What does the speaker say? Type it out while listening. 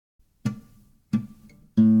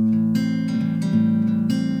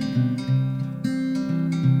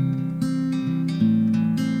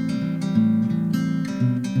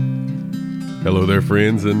Hello there,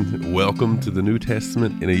 friends, and welcome to the New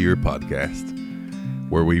Testament in a Year podcast,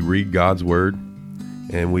 where we read God's Word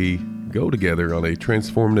and we go together on a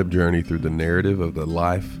transformative journey through the narrative of the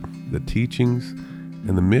life, the teachings,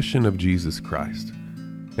 and the mission of Jesus Christ,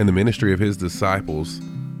 and the ministry of His disciples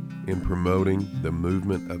in promoting the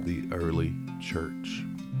movement of the early church.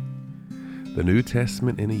 The New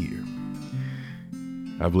Testament in a Year,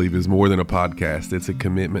 I believe, is more than a podcast. It's a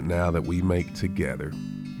commitment now that we make together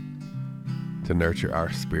to nurture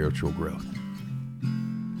our spiritual growth.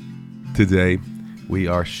 Today, we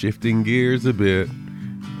are shifting gears a bit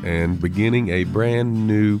and beginning a brand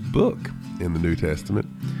new book in the New Testament.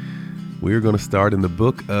 We are going to start in the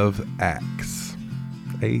book of Acts.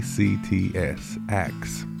 A-C-T-S,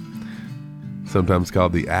 Acts. Sometimes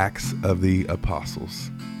called the Acts of the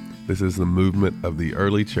Apostles. This is the movement of the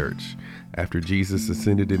early church. After Jesus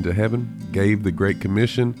ascended into heaven, gave the Great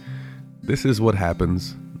Commission, this is what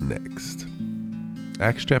happens next.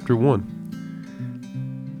 Acts chapter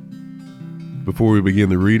 1. Before we begin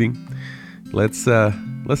the reading, let's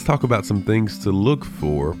talk about some things to look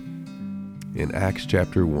for in Acts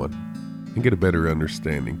chapter 1 and get a better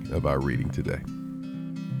understanding of our reading today.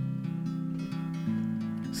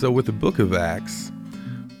 So with the book of Acts,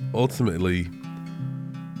 ultimately,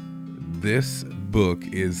 this book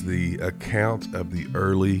is the account of the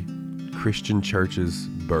early Christian church's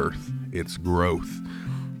birth, its growth,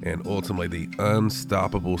 and ultimately the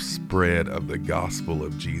unstoppable spread of the gospel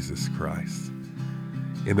of Jesus Christ.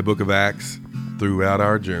 In the book of Acts, throughout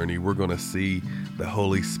our journey, we're going to see the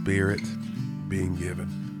Holy Spirit being given,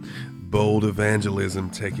 bold evangelism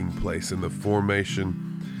taking place in the formation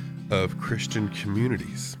of Christian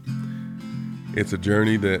communities. It's a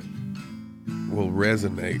journey that will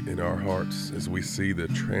resonate in our hearts as we see the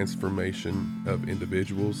transformation of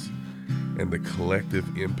individuals and the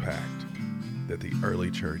collective impact that the early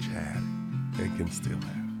church had and can still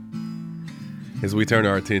have. As we turn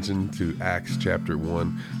our attention to Acts chapter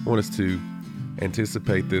 1, I want us to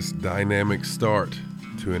anticipate this dynamic start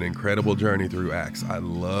to an incredible journey through Acts. I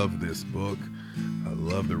love this book. I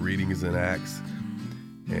love the readings in Acts,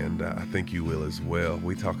 and I think you will as well.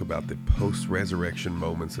 We talk about the post-resurrection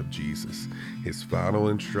moments of Jesus, His final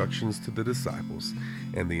instructions to the disciples,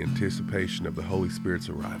 and the anticipation of the Holy Spirit's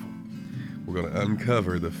arrival. We're going to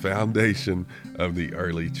uncover the foundation of the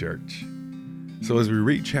early church. So as we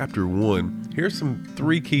read chapter 1, here's some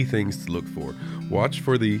three key things to look for. Watch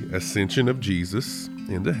for the ascension of Jesus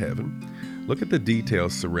into heaven. Look at the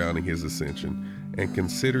details surrounding His ascension, and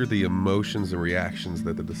consider the emotions and reactions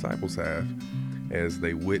that the disciples have as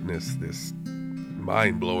they witness this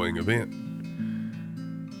mind-blowing event.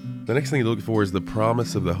 The next thing you look for is the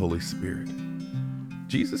promise of the Holy Spirit.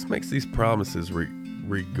 Jesus makes these promises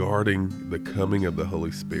regarding the coming of the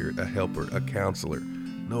Holy Spirit, a helper, a counselor,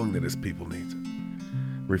 knowing that His people need it.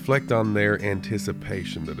 Reflect on their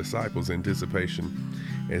anticipation, the disciples' anticipation,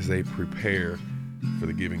 as they prepare for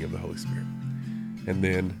the giving of the Holy Spirit. And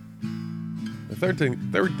then the third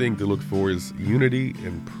thing to look for is unity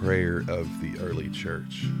and prayer of the early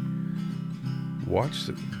church. Watch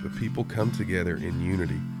the people come together in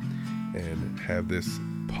unity and have this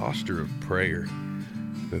posture of prayer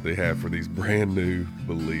that they have for these brand new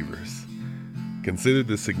believers. Consider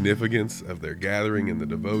the significance of their gathering and the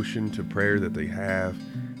devotion to prayer that they have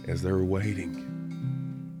as they're waiting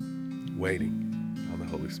on the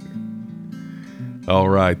Holy Spirit. All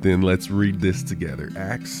right, then let's read this together.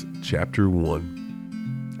 Acts chapter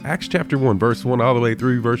 1. Acts chapter 1, verse 1 all the way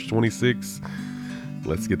through verse 26.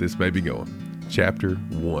 Let's get this baby going. Chapter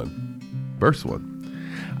 1, verse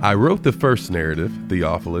 1. I wrote the first narrative,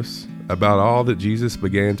 Theophilus, about all that Jesus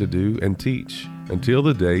began to do and teach until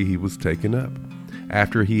the day He was taken up,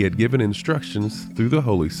 after He had given instructions through the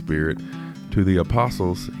Holy Spirit to the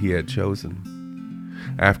apostles He had chosen.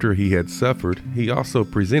 After He had suffered, He also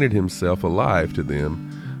presented Himself alive to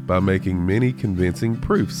them by making many convincing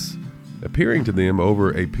proofs, appearing to them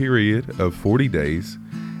over a period of 40 days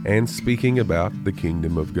and speaking about the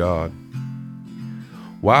kingdom of God.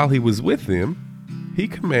 While He was with them, He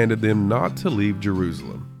commanded them not to leave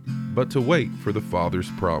Jerusalem, but to wait for the Father's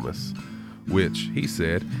promise, which, He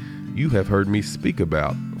said, you have heard me speak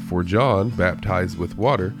about. For John baptized with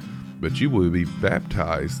water, but you will be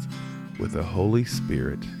baptized with the Holy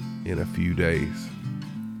Spirit in a few days.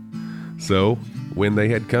 So, when they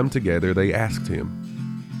had come together, they asked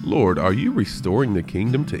Him, Lord, are you restoring the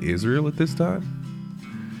kingdom to Israel at this time?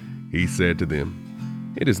 He said to them,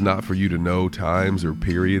 it is not for you to know times or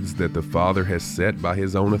periods that the Father has set by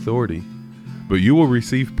His own authority, but you will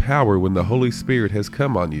receive power when the Holy Spirit has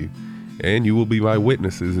come on you, and you will be my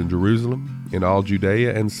witnesses in Jerusalem, in all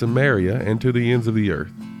Judea and Samaria, and to the ends of the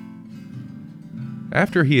earth.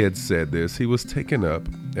 After he had said this, he was taken up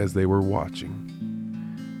as they were watching,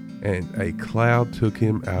 and a cloud took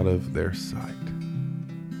him out of their sight.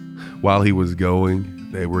 While he was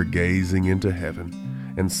going, they were gazing into heaven,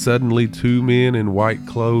 and suddenly 2 men in white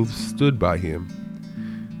clothes stood by him.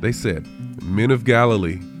 They said, "Men of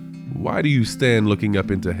Galilee, why do you stand looking up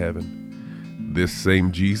into heaven? This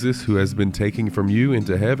same Jesus who has been taken from you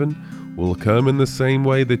into heaven will come in the same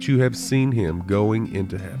way that you have seen him going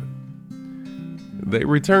into heaven." They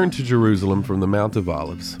returned to Jerusalem from the Mount of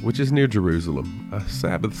Olives, which is near Jerusalem, a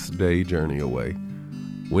Sabbath's day journey away.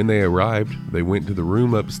 When they arrived, they went to the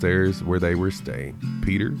room upstairs where they were staying.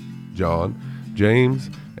 Peter, John, James,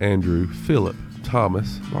 Andrew, Philip,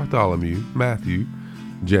 Thomas, Bartholomew, Matthew,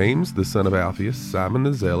 James the son of Alphaeus, Simon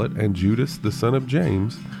the Zealot, and Judas the son of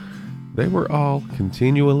James. They were all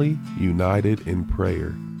continually united in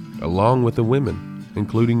prayer, along with the women,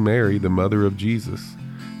 including Mary, the mother of Jesus,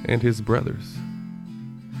 and his brothers.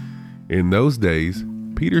 In those days,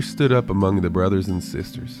 Peter stood up among the brothers and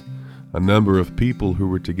sisters. A number of people who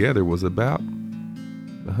were together was about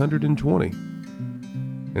 120,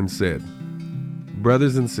 and said,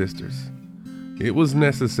 "Brothers and sisters, it was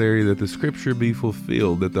necessary that the scripture be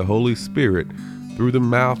fulfilled that the Holy Spirit, through the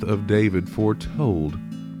mouth of David, foretold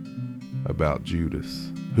about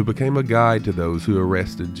Judas, who became a guide to those who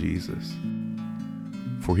arrested Jesus.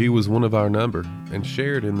 For he was one of our number and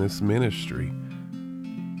shared in this ministry.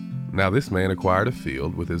 Now this man acquired a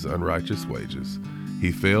field with his unrighteous wages. He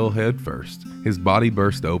fell head first. His body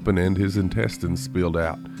burst open and his intestines spilled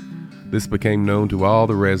out. This became known to all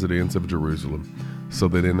the residents of Jerusalem, so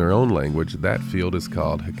that in their own language that field is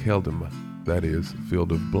called Hakeldama, that is,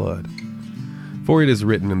 field of blood. For it is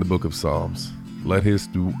written in the book of Psalms, 'Let his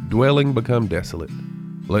dwelling become desolate.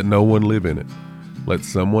 Let no one live in it. Let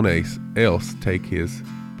someone else take his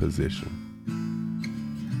position.'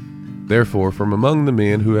 Therefore, from among the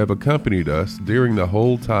men who have accompanied us during the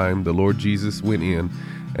whole time the Lord Jesus went in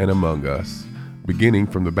and among us, beginning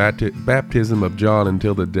from the baptism of John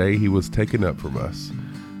until the day he was taken up from us,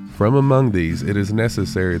 from among these it is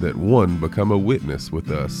necessary that one become a witness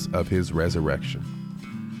with us of his resurrection."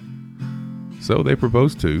 So they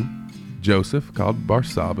proposed 2, Joseph, called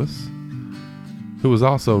Barsabbas, who was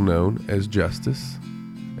also known as Justus,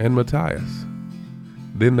 and Matthias.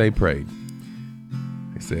 Then they prayed.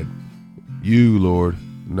 They said, "You, Lord,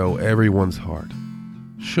 know everyone's heart.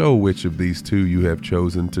 Show which of these 2 you have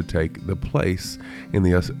chosen to take the place in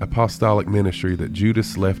the apostolic ministry that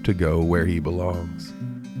Judas left to go where he belongs."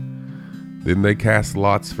 Then they cast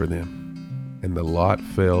lots for them, and the lot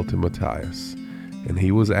fell to Matthias, and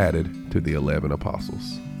he was added to the 11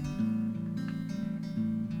 apostles.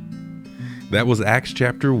 That was Acts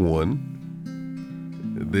chapter 1,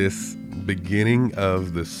 this beginning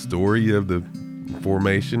of the story of the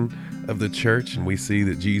formation of the church, and we see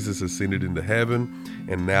that Jesus ascended into heaven,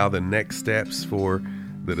 and now the next steps for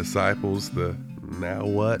the disciples, the now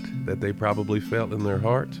what that they probably felt in their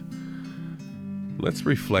heart. Let's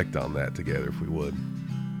reflect on that together if we would.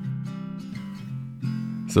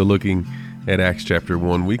 So looking at Acts chapter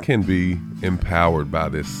 1, we can be empowered by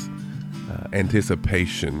this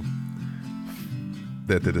anticipation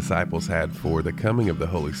that the disciples had for the coming of the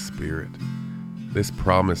Holy Spirit, this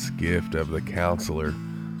promised gift of the counselor,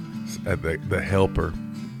 the helper.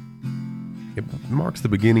 It marks the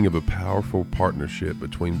beginning of a powerful partnership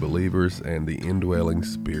between believers and the indwelling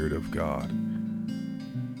Spirit of God.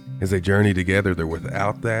 As they journey together, they're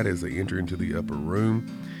without that as they enter into the upper room,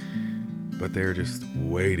 but they're just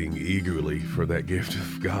waiting eagerly for that gift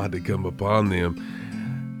of God to come upon them.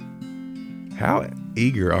 How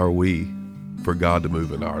eager are we for God to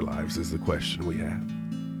move in our lives is the question we have.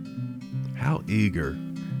 How eager,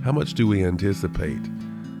 how much do we anticipate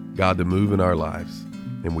God to move in our lives,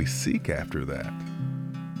 and we seek after that?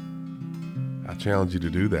 I challenge you to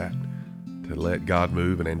do that, to let God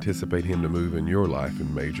move and anticipate him to move in your life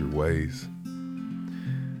in major ways.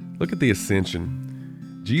 Look at the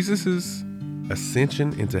ascension. Jesus'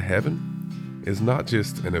 ascension into heaven is not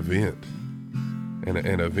just an event,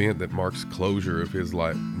 an event that marks closure of his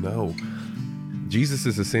life. No,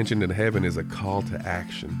 Jesus' ascension into heaven is a call to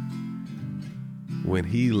action. When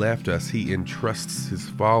he left us, he entrusts his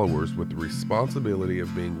followers with the responsibility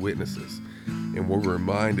of being witnesses. And we're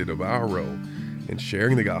reminded of our role in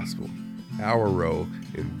sharing the gospel, our role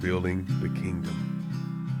in building the kingdom.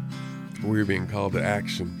 We're being called to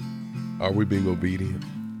action. Are we being obedient?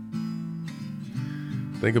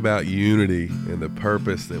 Think about unity and the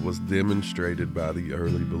purpose that was demonstrated by the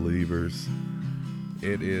early believers.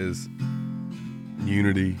 It is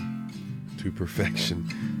unity to perfection.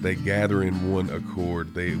 They gather in one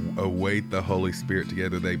accord. They await the Holy Spirit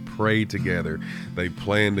together. They pray together. They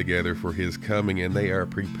plan together for his coming, and they are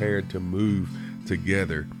prepared to move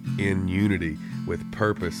together in unity, with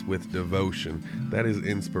purpose, with devotion. That is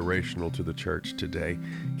inspirational to the church today.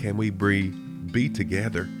 Can we be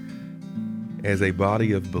together as a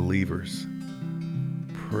body of believers,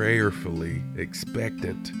 prayerfully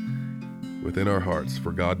expectant within our hearts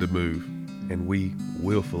for God to move, and we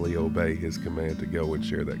willfully obey his command to go and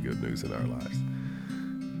share that good news in our lives?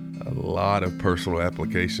 A lot of personal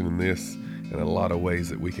application in this, and a lot of ways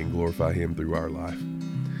that we can glorify him through our life.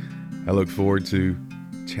 I look forward to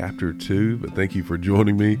chapter 2, but thank you for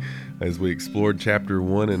joining me as we explored chapter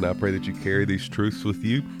 1, and I pray that you carry these truths with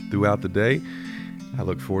you throughout the day. I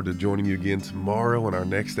look forward to joining you again tomorrow in our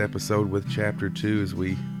next episode with chapter 2 as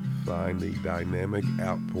we find the dynamic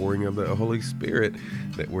outpouring of the Holy Spirit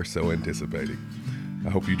that we're so anticipating. I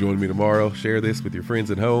hope you join me tomorrow. Share this with your friends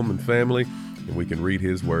at home and family, and we can read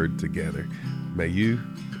his word together. May you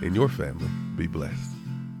and your family be blessed.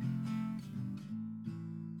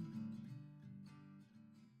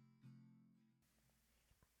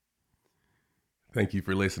 Thank you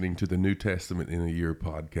for listening to the New Testament in a Year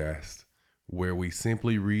podcast, where we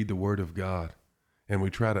simply read the Word of God and we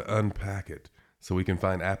try to unpack it so we can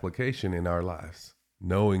find application in our lives,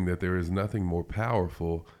 knowing that there is nothing more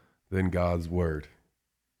powerful than God's Word.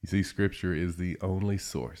 You see, Scripture is the only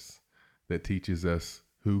source that teaches us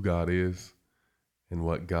who God is and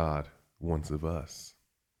what God wants of us.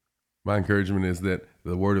 My encouragement is that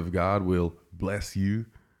the Word of God will bless you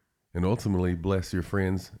and ultimately bless your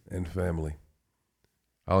friends and family.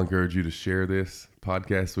 I'll encourage you to share this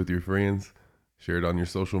podcast with your friends, share it on your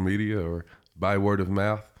social media or by word of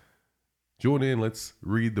mouth. Join in, let's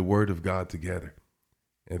read the Word of God together.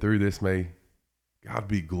 And through this, may God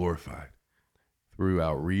be glorified through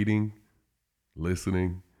our reading,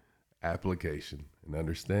 listening, application, and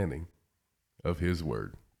understanding of his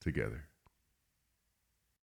Word together.